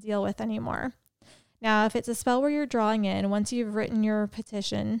longer have to deal with anymore. Now, if it's a spell where you're drawing in, once you've written your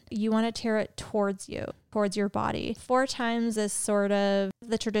petition, you want to tear it towards you, towards your body. 4 times is sort of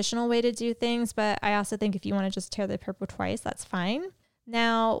the traditional way to do things, but I also think if you want to just tear the paper twice, that's fine.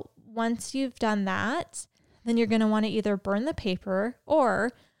 Now, once you've done that, then you're going to want to either burn the paper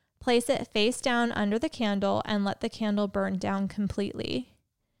or place it face down under the candle and let the candle burn down completely.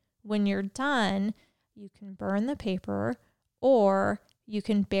 When you're done, you can burn the paper or you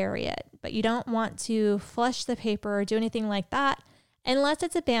can bury it, but you don't want to flush the paper or do anything like that unless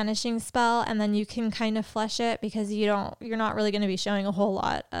it's a banishing spell, and then you can kind of flush it because you're not really going to be showing a whole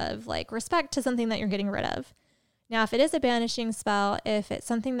lot of like respect to something that you're getting rid of. Now, if it is a banishing spell, if it's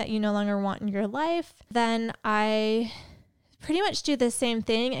something that you no longer want in your life, then I pretty much do the same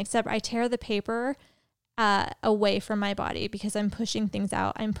thing, except I tear the paper away from my body because I'm pushing things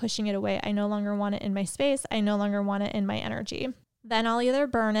out. I'm pushing it away. I no longer want it in my space. I no longer want it in my energy. Then I'll either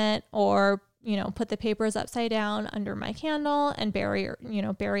burn it or, put the papers upside down under my candle and bury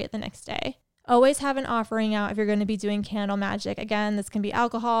it the next day. Always have an offering out if you're going to be doing candle magic. Again, this can be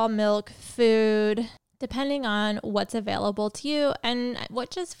alcohol, milk, food, depending on what's available to you and what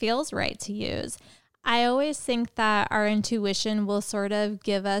just feels right to use. I always think that our intuition will sort of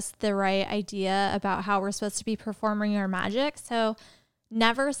give us the right idea about how we're supposed to be performing our magic. So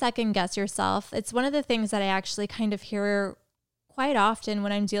never second guess yourself. It's one of the things that I actually kind of hear quite often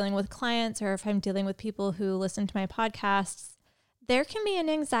when I'm dealing with clients or if I'm dealing with people who listen to my podcasts. There can be an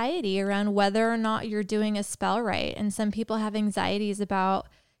anxiety around whether or not you're doing a spell right. And some people have anxieties about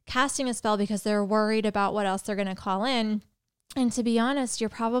casting a spell because they're worried about what else they're going to call in. And to be honest, you're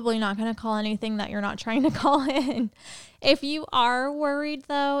probably not going to call anything that you're not trying to call in. If you are worried,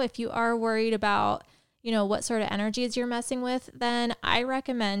 though, if you are worried about, what sort of energies you're messing with, then I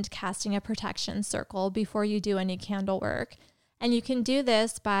recommend casting a protection circle before you do any candle work. And you can do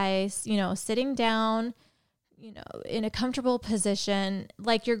this by, sitting down, in a comfortable position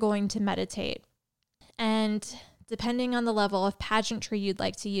like you're going to meditate. And depending on the level of pageantry you'd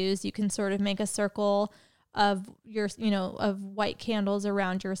like to use, you can sort of make a circle of your, of white candles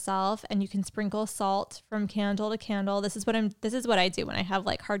around yourself, and you can sprinkle salt from candle to candle. This is what I do when I have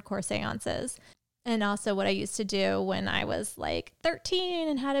like hardcore seances. And also what I used to do when I was like 13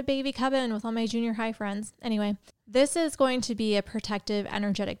 and had a baby coven with all my junior high friends. Anyway, this is going to be a protective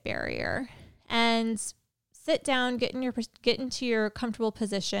energetic barrier. And sit down, get into your comfortable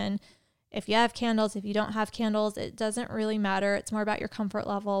position. If you have candles, if you don't have candles, it doesn't really matter. It's more about your comfort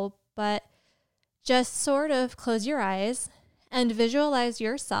level, but just sort of close your eyes and visualize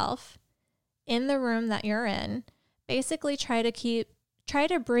yourself in the room that you're in. Basically try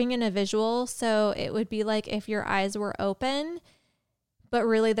to bring in a visual. So it would be like if your eyes were open, but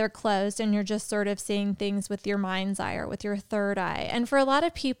really they're closed and you're just sort of seeing things with your mind's eye or with your third eye. And for a lot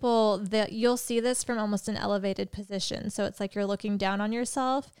of people, that you'll see this from almost an elevated position. So it's like you're looking down on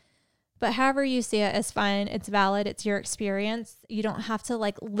yourself. But however you see it is fine. It's valid. It's your experience. You don't have to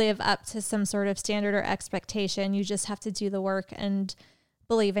like live up to some sort of standard or expectation. You just have to do the work and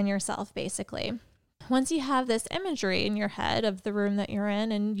believe in yourself, basically. Once you have this imagery in your head of the room that you're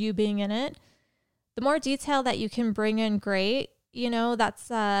in and you being in it, the more detail that you can bring in, great.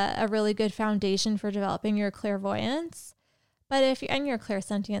 That's a really good foundation for developing your clairvoyance. But and your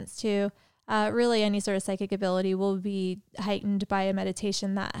clairsentience too. Really any sort of psychic ability will be heightened by a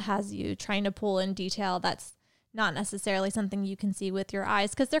meditation that has you trying to pull in detail that's not necessarily something you can see with your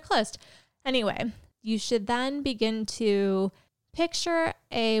eyes because they're closed. Anyway, you should then begin to picture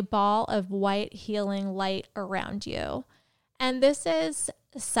a ball of white healing light around you. And this is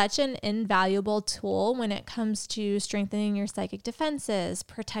such an invaluable tool when it comes to strengthening your psychic defenses,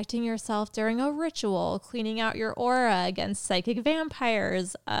 protecting yourself during a ritual, cleaning out your aura against psychic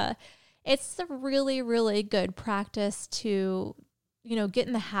vampires. It's a really, really good practice to, get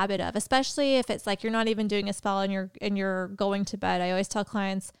in the habit of, especially if it's like you're not even doing a spell and you're going to bed. I always tell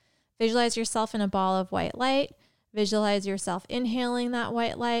clients, visualize yourself in a ball of white light. Visualize yourself inhaling that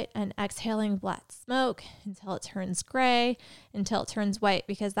white light and exhaling black smoke until it turns gray, until it turns white,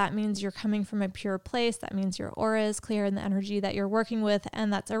 because that means you're coming from a pure place. That means your aura is clear and the energy that you're working with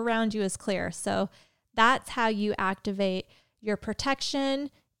and that's around you is clear. So that's how you activate your protection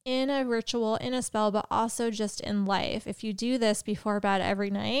in a ritual, in a spell, but also just in life. If you do this before bed every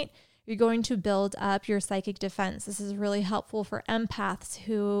night, you're going to build up your psychic defense. This is really helpful for empaths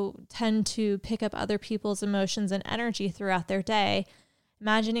who tend to pick up other people's emotions and energy throughout their day.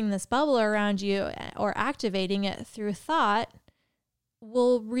 Imagining this bubble around you or activating it through thought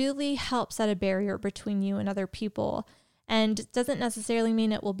will really help set a barrier between you and other people. And it doesn't necessarily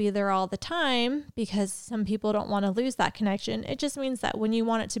mean it will be there all the time because some people don't want to lose that connection. It just means that when you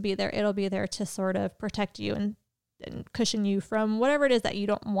want it to be there, it'll be there to sort of protect you and cushion you from whatever it is that you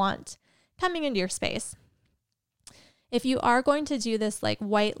don't want coming into your space. If you are going to do this like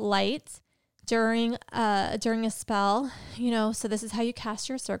white light during a spell, so this is how you cast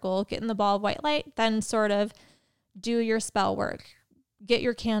your circle, get in the ball of white light, then sort of do your spell work, get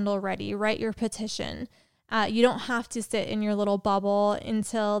your candle ready, write your petition. You don't have to sit in your little bubble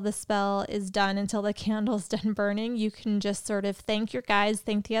until the spell is done, until the candle's done burning. You can just sort of thank your guides,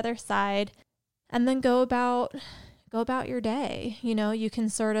 thank the other side, and then go about go about your day. You know, you can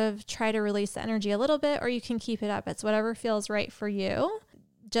sort of try to release the energy a little bit, or you can keep it up. It's whatever feels right for you.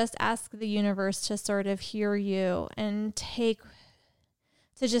 Just ask the universe to sort of hear you and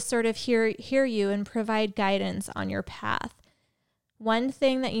just sort of hear you and provide guidance on your path. One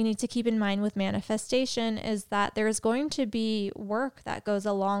thing that you need to keep in mind with manifestation is that there's going to be work that goes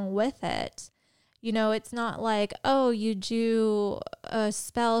along with it. You know, it's not like, oh, you do a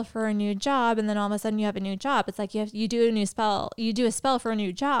spell for a new job and then all of a sudden you have a new job. It's like you do a spell for a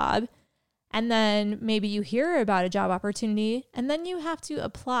new job, and then maybe you hear about a job opportunity and then you have to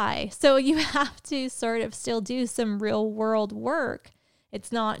apply. So you have to sort of still do some real world work.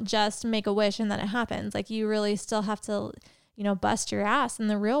 It's not just make a wish and then it happens. Like you really still have to, you know, bust your ass in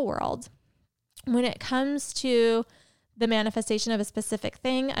the real world. When it comes to the manifestation of a specific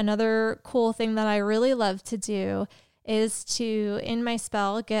thing, another cool thing that I really love to do is to, in my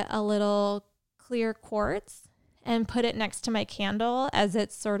spell, get a little clear quartz and put it next to my candle as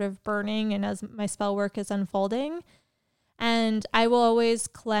it's sort of burning and as my spell work is unfolding. And I will always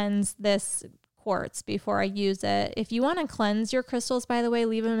cleanse this quartz before I use it. If you want to cleanse your crystals, by the way,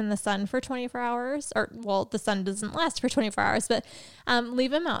 leave them in the sun for 24 hours, or well, the sun doesn't last for 24 hours, but leave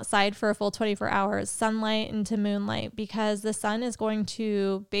them outside for a full 24 hours, sunlight into moonlight, because the sun is going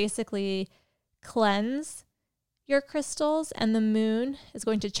to basically cleanse your crystals and the moon is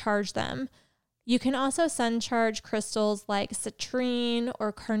going to charge them. You can also sun charge crystals like citrine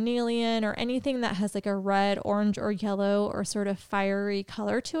or carnelian or anything that has like a red, orange, or yellow or sort of fiery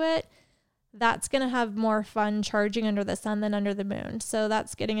color to it. That's going to have more fun charging under the sun than under the moon. So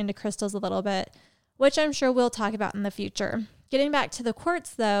that's getting into crystals a little bit, which I'm sure we'll talk about in the future. Getting back to the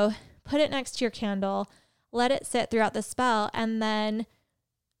quartz though, put it next to your candle, let it sit throughout the spell, and then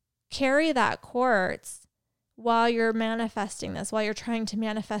carry that quartz while you're manifesting this, while you're trying to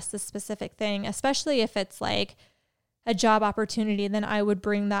manifest this specific thing, especially if it's like a job opportunity, then I would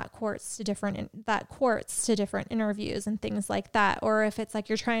bring that quartz to different interviews and things like that. Or if it's like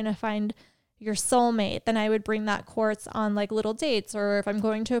you're trying to find your soulmate, then I would bring that quartz on like little dates, or if I'm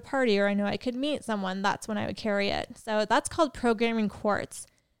going to a party or I know I could meet someone, that's when I would carry it. So that's called programming quartz.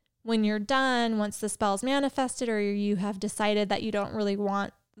 When you're done, once the spell's manifested or you have decided that you don't really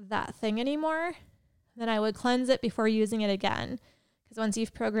want that thing anymore, then I would cleanse it before using it again. Because once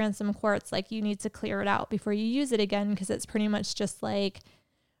you've programmed some quartz, like you need to clear it out before you use it again, because it's pretty much just like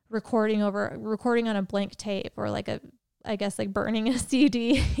recording on a blank tape, or like like burning a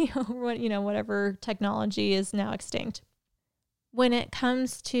CD, whatever technology is now extinct. When it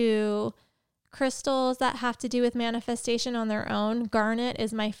comes to crystals that have to do with manifestation on their own, garnet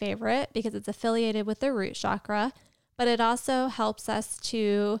is my favorite because it's affiliated with the root chakra, but it also helps us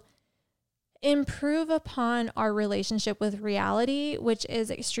to improve upon our relationship with reality, which is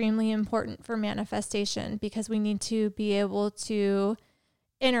extremely important for manifestation, because we need to be able to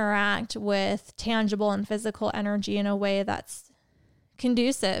interact with tangible and physical energy in a way that's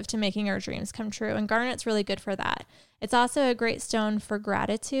conducive to making our dreams come true. And garnet's really good for that. It's also a great stone for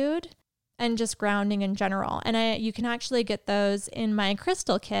gratitude and just grounding in general. And you can actually get those in my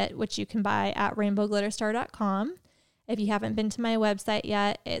crystal kit, which you can buy at rainbowglitterstar.com. If you haven't been to my website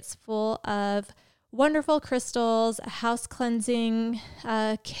yet, it's full of wonderful crystals, a house cleansing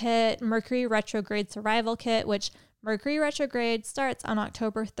kit, Mercury retrograde survival kit, which Mercury retrograde starts on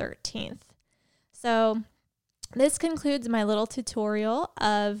October 13th. So this concludes my little tutorial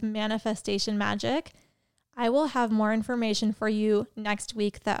of manifestation magic. I will have more information for you next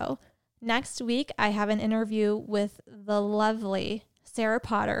week though. Next week, I have an interview with the lovely Sarah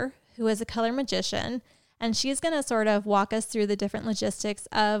Potter, who is a color magician, and she's going to sort of walk us through the different logistics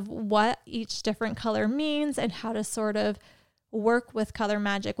of what each different color means and how to sort of work with color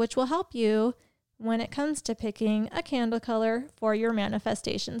magic, which will help you when it comes to picking a candle color for your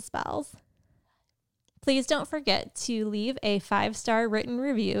manifestation spells. Please don't forget to leave a 5-star written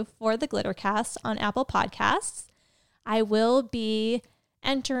review for the Glittercast on Apple Podcasts. I will be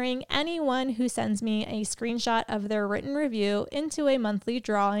entering anyone who sends me a screenshot of their written review into a monthly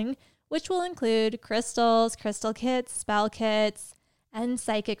drawing, which will include crystals, crystal kits, spell kits, and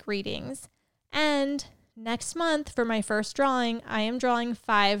psychic readings. And next month, for my first drawing, I am drawing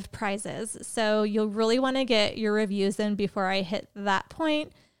 5 prizes. So you'll really want to get your reviews in before I hit that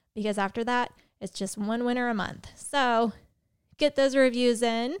point, because after that, it's just one winner a month. So get those reviews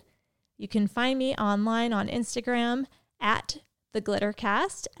in. You can find me online on Instagram at The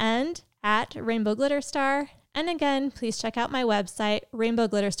Glittercast and at Rainbow Glitterstar. And again, please check out my website,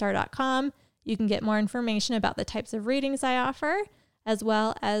 rainbowglitterstar.com. You can get more information about the types of readings I offer, as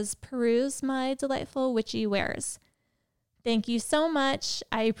well as peruse my delightful witchy wares. Thank you so much.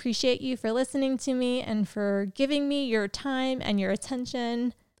 I appreciate you for listening to me and for giving me your time and your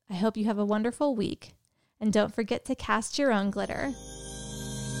attention. I hope you have a wonderful week. And don't forget to cast your own glitter.